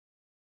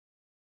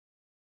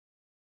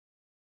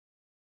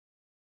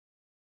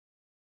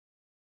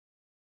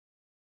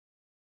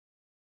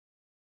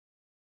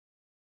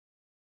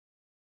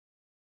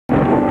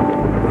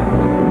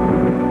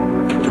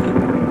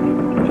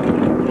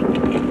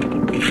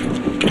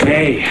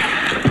Hey.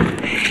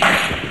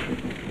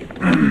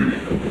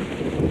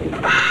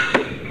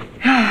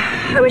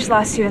 I wish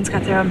law students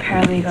got their own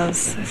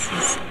paralegals. This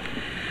is...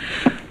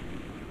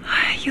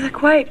 You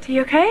look wiped. Are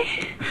you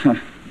okay?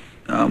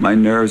 Oh, my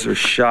nerves are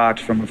shot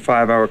from a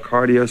 5-hour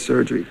cardio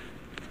surgery.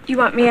 You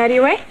want me out of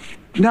your way?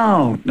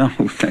 No,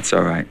 that's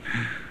all right.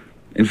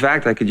 In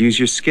fact, I could use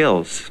your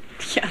skills.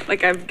 Yeah,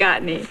 like I've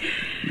got any.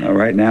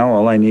 Right now,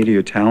 all I need are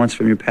your talents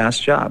from your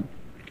past job.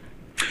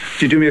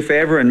 Could you do me a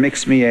favor and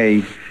mix me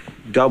a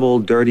double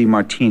dirty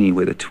martini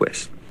with a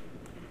twist?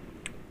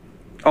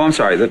 Oh, I'm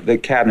sorry. The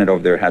cabinet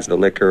over there has the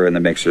liquor and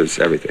the mixers,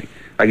 everything.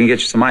 I can get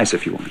you some ice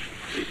if you want.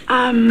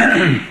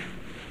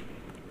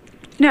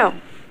 No.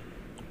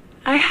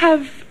 I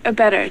have a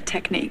better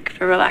technique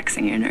for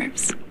relaxing your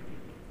nerves.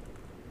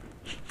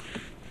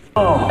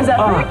 Oh. Is that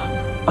right?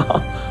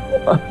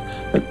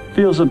 It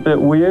feels a bit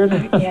weird.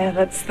 Yeah,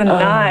 that's the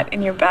knot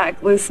in your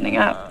back loosening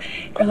up.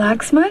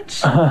 Relax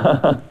much?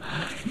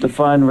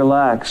 Define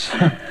relax.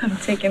 I'm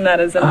taking that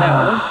as a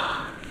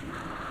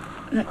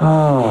no.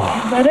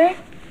 Better?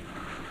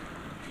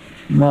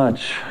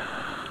 Much.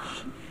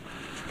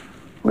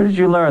 Where did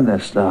you learn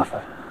this stuff?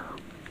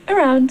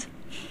 Around.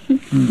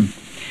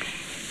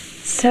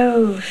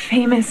 So,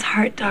 famous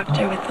heart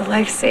doctor with the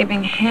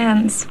life-saving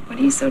hands. What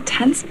are you so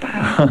tense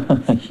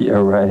about? Yeah,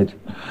 right.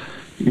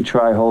 You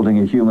try holding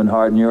a human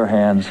heart in your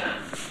hands.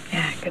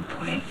 Yeah, good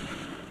point.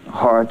 A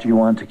heart you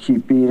want to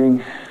keep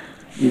beating,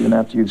 even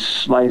after you've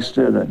sliced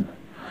it and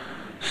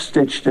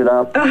stitched it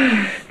up.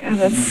 God,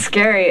 that's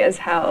scary as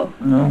hell.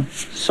 No,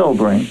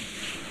 sobering.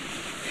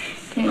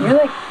 Yeah, you're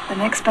like the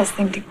next best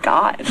thing to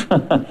God. I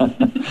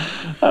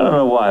don't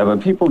know why, but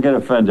people get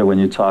offended when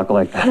you talk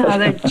like that. No,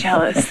 they're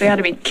jealous. They ought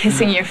to be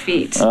kissing your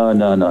feet. Oh,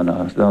 no.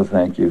 No,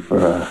 thank you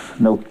for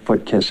no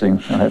foot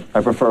kissing.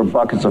 I prefer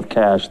buckets of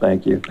cash,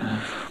 thank you.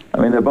 I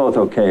mean, they're both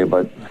okay,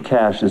 but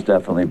cash is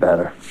definitely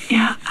better.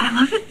 Yeah, I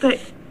love it that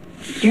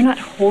you're not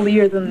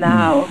holier than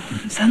thou.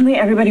 Suddenly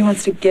everybody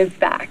wants to give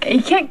back.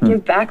 You can't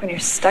give back when you're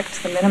stuck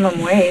to the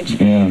minimum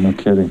wage. Yeah, no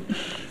kidding.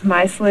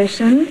 My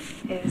solution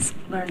is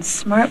learn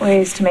smart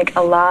ways to make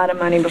a lot of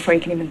money before you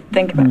can even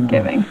think about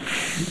giving.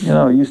 You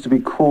know, it used to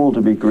be cool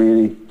to be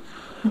greedy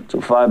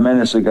until 5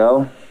 minutes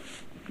ago.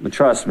 But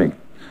trust me,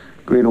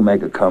 greed will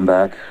make a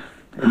comeback.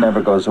 It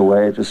never goes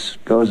away. It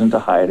just goes into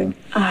hiding.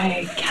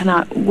 I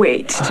cannot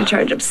wait to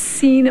charge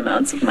obscene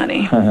amounts of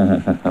money.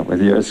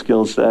 With your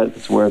skill set,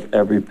 it's worth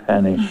every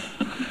penny.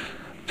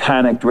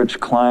 Panicked rich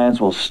clients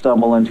will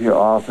stumble into your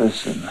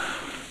office and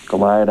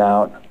glide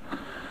out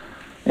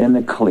in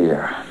the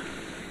clear.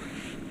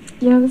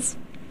 You know,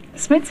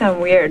 this might sound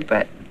weird,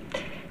 but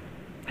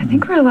I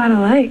think we're a lot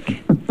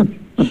alike.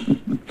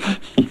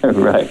 You're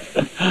right.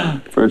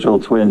 Virtual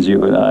twins,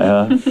 you and I,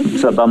 huh?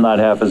 Except I'm not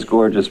half as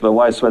gorgeous, but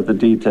why sweat the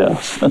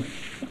details?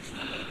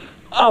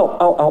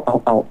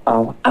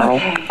 Ow.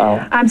 Okay,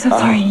 I'm so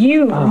sorry.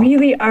 You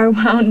really are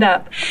wound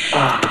up.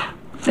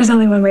 There's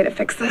only one way to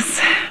fix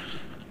this.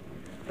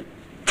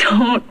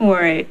 Don't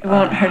worry. It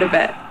won't hurt a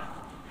bit.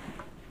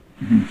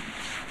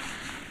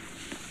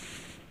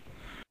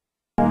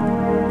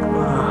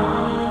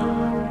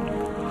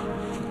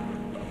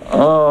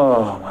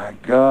 Oh, my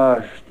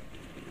gosh.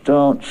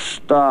 Don't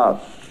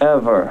stop,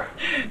 ever.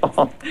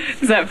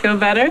 Does that feel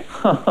better?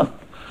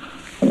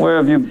 Where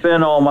have you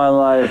been all my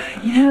life?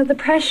 You know, the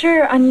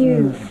pressure on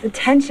you, the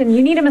tension,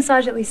 you need a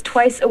massage at least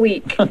twice a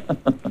week.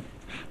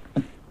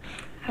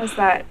 How's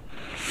that?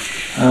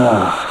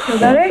 Feel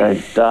better?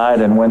 I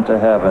died and went to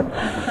heaven.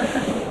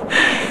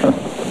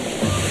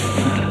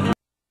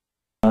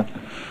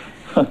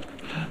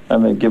 I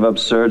may give up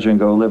surgery and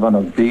go live on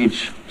a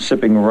beach,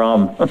 sipping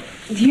rum.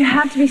 Do you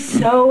have to be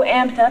so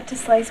amped up to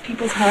slice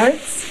people's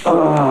hearts? Oh,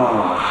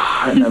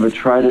 I never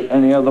tried it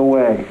any other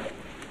way.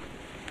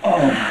 Oh,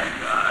 my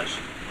gosh.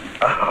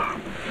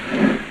 Oh,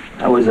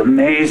 that was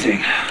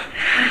amazing.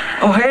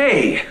 Oh,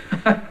 hey.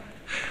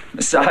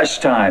 Massage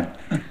time.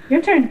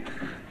 Your turn.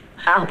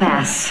 I'll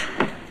pass.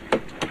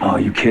 Oh,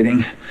 you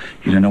kidding?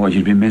 You don't know what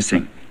you'd be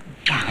missing.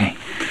 Hey.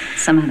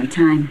 Some other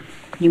time.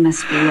 You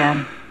must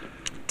be,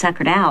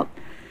 tuckered out.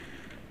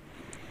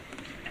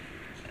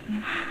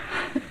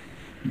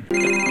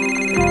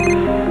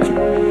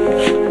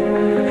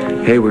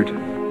 Hayward.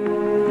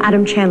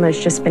 Adam Chandler's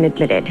just been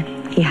admitted.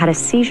 He had a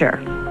seizure.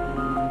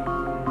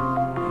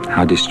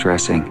 How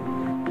distressing.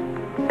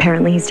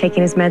 Apparently he's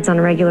taking his meds on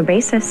a regular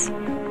basis.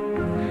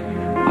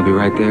 I'll be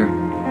right there.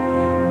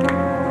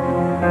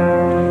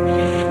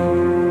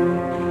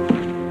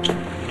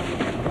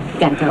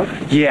 Gotta go.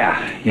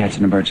 Yeah, it's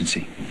an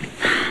emergency.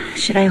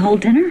 Should I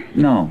hold dinner?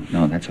 No,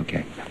 that's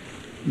okay.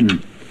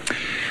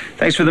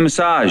 Thanks for the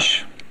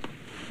massage.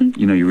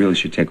 You know, you really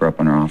should take her up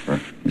on her offer.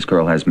 This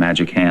girl has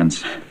magic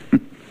hands.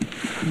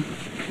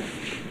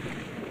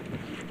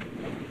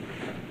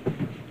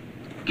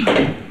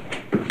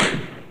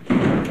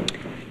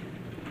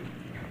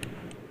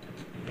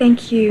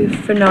 Thank you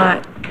for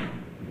not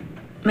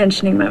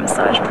mentioning my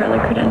massage parlor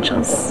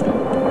credentials.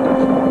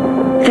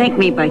 Thank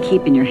me by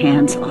keeping your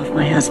hands off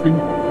my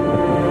husband.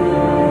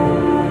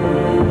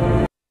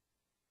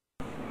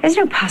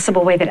 There's no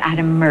possible way that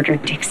Adam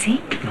murdered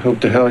Dixie. I hope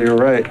to hell you're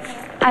right.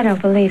 I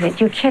don't believe it.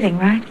 You're kidding,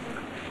 right?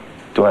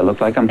 Do I look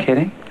like I'm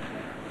kidding?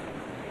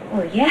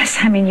 Well, yes.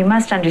 I mean, you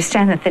must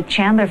understand that the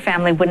Chandler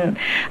family wouldn't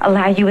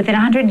allow you within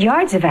 100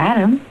 yards of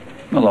Adam.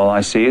 Well, all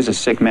I see is a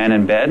sick man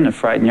in bed and a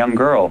frightened young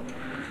girl.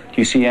 Do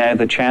you see any of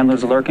the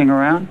Chandlers lurking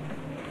around?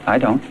 I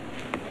don't.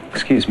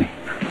 Excuse me.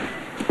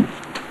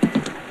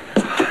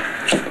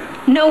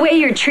 No way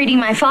you're treating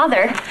my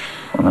father.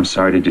 Well, I'm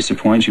sorry to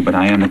disappoint you, but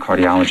I am the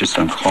cardiologist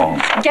on call.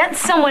 Get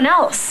someone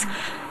else.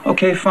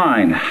 Okay,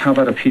 fine. How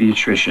about a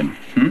pediatrician,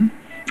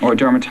 or a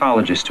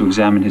dermatologist to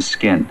examine his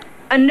skin?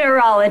 A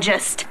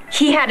neurologist.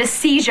 He had a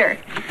seizure.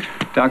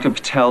 Dr.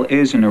 Patel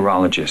is a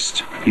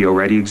neurologist. He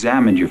already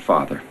examined your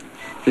father.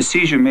 The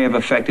seizure may have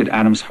affected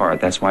Adam's heart.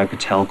 That's why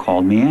Patel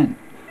called me in.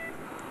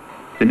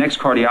 The next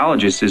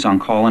cardiologist is on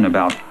call in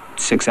about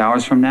 6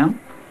 hours from now.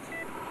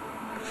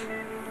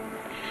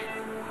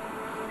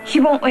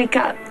 He won't wake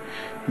up.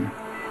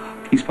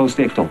 He's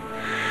postictal.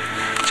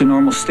 It's a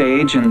normal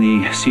stage in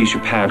the seizure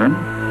pattern.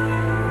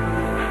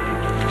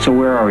 So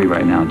where are we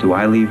right now? Do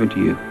I leave or do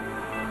you?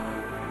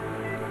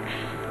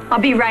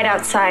 I'll be right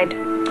outside.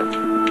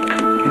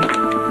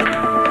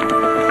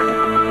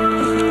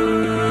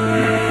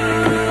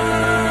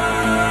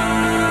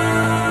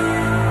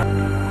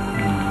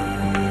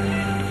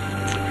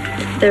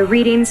 The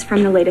readings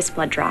from the latest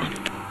blood draw.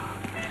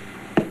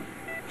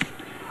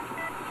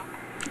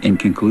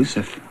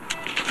 Inconclusive.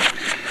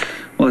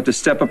 We'll have to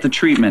step up the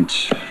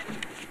treatment.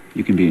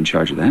 You can be in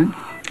charge of that.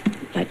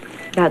 But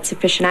without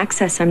sufficient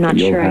access, I'm not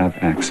You'll sure. have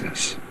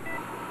access.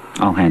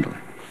 I'll handle it.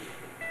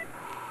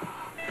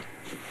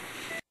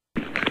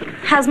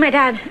 How's my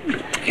dad?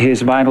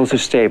 His vitals are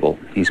stable.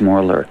 He's more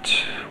alert.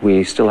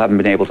 We still haven't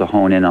been able to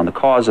hone in on the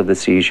cause of the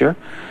seizure,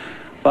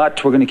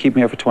 but we're going to keep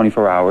him here for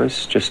 24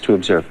 hours just to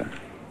observe him.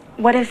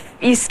 What if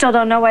you still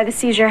don't know why the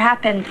seizure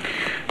happened?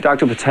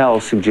 Dr. Patel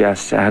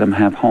suggests Adam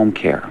have home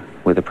care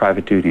with a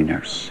private duty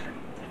nurse.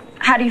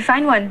 How do you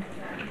find one?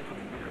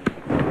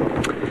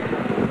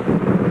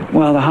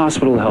 Well, the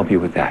hospital will help you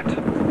with that.